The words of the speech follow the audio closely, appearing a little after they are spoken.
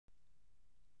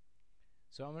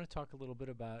So I'm going to talk a little bit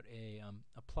about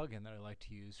a plugin that I like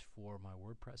to use for my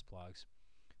WordPress blogs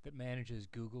that manages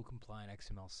Google compliant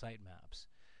XML sitemaps.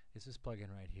 It's this plugin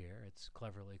right here. It's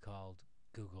cleverly called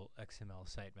Google XML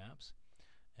Sitemaps.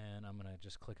 And I'm going to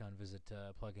just click on visit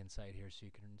plugin site here so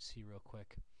you can see real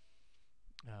quick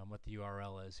what the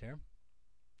URL is here.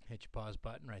 Hit your pause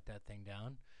button, write that thing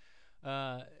down.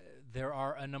 There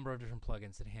are a number of different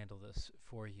plugins that handle this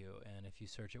for you, and if you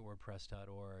search at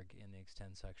wordpress.org in the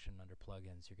extend section under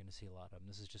plugins, you're going to see a lot of them.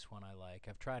 This is just one I like.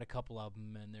 I've tried a couple of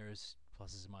them, and there's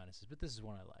pluses and minuses, but this is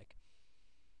one I like.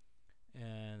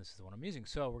 And this is the one I'm using,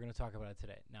 so we're going to talk about it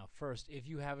today. Now, first, if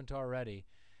you haven't already,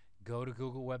 go to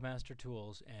Google Webmaster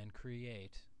Tools and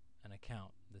create an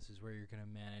account. This is where you're going to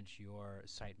manage your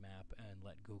sitemap and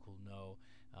let Google know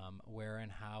where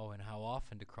and how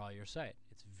often to crawl your site.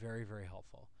 It's very, very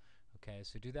helpful. Okay,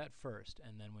 so do that first,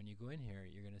 and then when you go in here,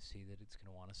 you're going to see that it's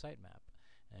going to want a sitemap,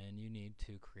 and you need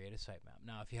to create a sitemap.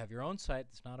 Now, if you have your own site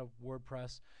that's not a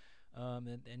WordPress,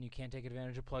 and you can't take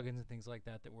advantage of plugins and things like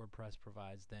that that WordPress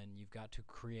provides, then you've got to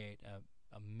create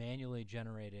a manually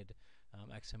generated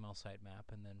XML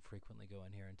sitemap, and then frequently go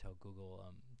in here and tell Google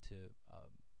to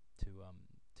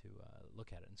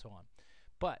look at it and so on.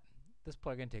 But this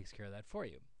plugin takes care of that for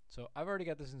you. So I've already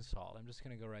got this installed. I'm just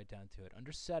going to go right down to it.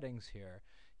 Under settings here,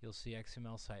 you'll see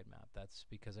XML sitemap. That's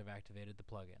because I've activated the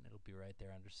plugin. It'll be right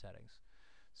there under settings.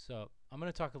 So I'm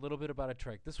going to talk a little bit about a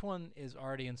trick. This one is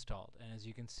already installed, and as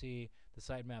you can see, the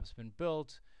sitemap's been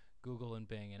built. Google and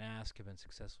Bing and Ask have been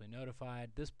successfully notified.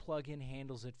 This plugin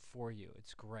handles it for you.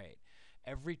 It's great.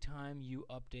 Every time you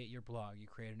update your blog, you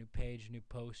create a new page, a new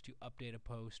post, you update a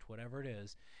post, whatever it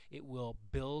is, it will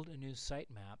build a new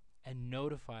sitemap and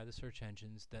notify the search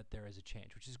engines that there is a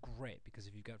change, which is great because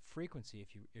if you've got frequency,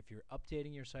 if you're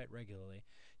updating your site regularly,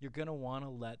 you're going to want to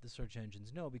let the search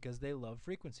engines know because they love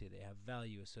frequency. They have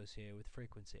value associated with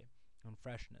frequency and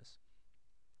freshness.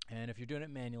 And if you're doing it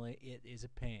manually, it is a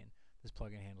pain. This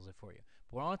plugin handles it for you.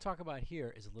 But what I want to talk about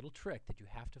here is a little trick that you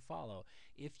have to follow.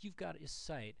 If you've got a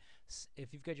site,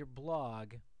 if you've got your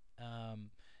blog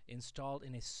installed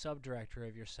in a subdirectory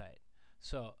of your site.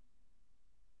 So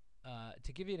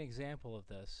to give you an example of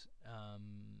this,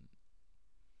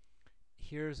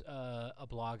 here's a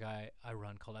blog I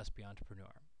run called SB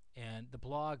Entrepreneur. And the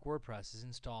blog WordPress is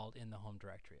installed in the home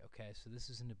directory. Okay, so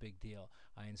this isn't a big deal.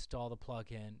 I install the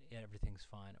plugin, everything's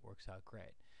fine, it works out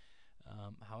great.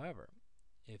 However,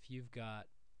 if you've got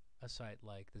a site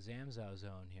like the Zamzow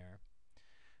Zone here,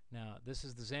 now this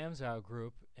is the Zamzow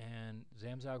group, and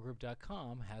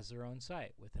zamzowgroup.com has their own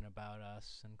site with an About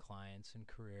Us and clients and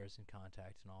careers and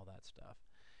contact and all that stuff,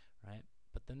 right?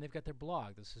 But then they've got their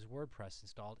blog. This is WordPress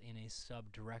installed in a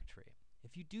subdirectory.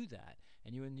 If you do that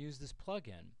and you use this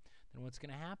plugin, then what's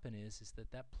going to happen is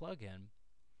that that plugin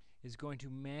is going to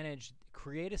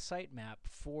create a sitemap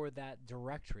for that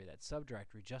directory, that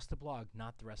subdirectory, just the blog,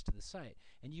 not the rest of the site.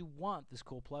 And you want this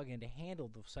cool plugin to handle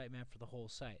the sitemap for the whole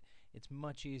site. It's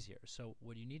much easier. So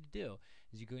what you need to do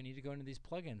is you need to go into these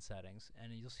plugin settings,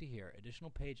 and you'll see here,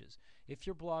 additional pages. If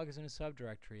your blog is in a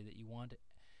subdirectory that you want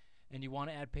and you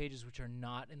want to add pages which are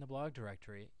not in the blog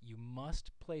directory, you must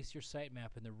place your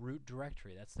sitemap in the root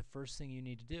directory. That's the first thing you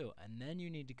need to do. And then you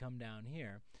need to come down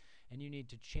here and you need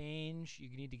to change,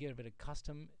 you need to give it a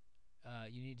custom,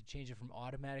 you need to change it from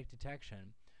automatic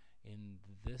detection in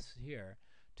this here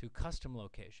to custom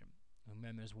location. And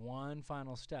then there's one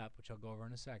final step, which I'll go over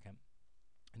in a second,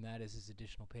 and that is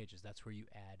additional pages. That's where you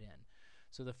add in.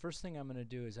 So the first thing I'm going to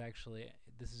do is actually,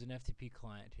 this is an FTP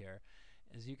client here.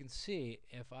 As you can see,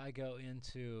 if I go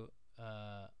into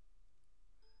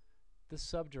this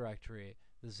subdirectory,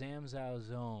 the Zamzow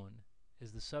Zone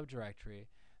is the subdirectory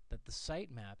that the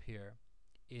sitemap here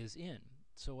is in.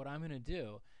 So what I'm going to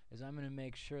do is I'm going to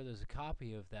make sure there's a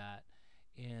copy of that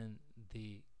in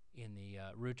the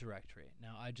root directory.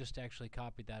 Now I just actually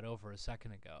copied that over a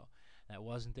second ago. That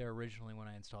wasn't there originally when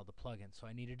I installed the plugin, so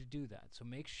I needed to do that. So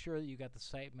make sure that you got the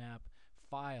sitemap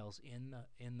files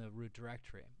in the root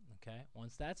directory. Okay,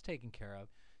 once that's taken care of,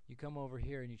 you come over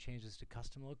here and you change this to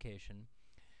custom location,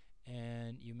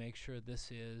 and you make sure this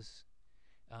is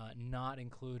not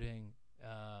including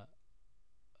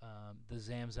the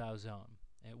Zamzow Zone.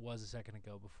 It was a second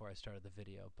ago before I started the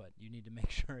video, but you need to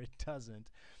make sure it doesn't.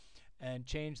 And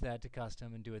change that to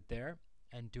custom and do it there,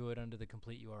 and do it under the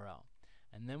complete URL.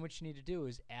 And then what you need to do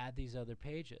is add these other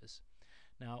pages.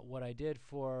 Now what I did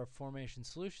for Formation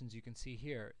Solutions, you can see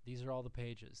here, these are all the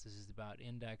pages. This is about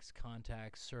index,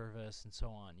 contact, service, and so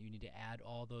on. You need to add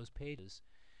all those pages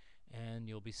and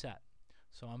you'll be set.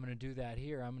 So I'm going to do that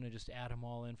here. I'm going to just add them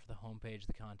all in for the home page,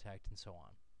 the contact, and so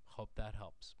on. Hope that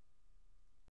helps.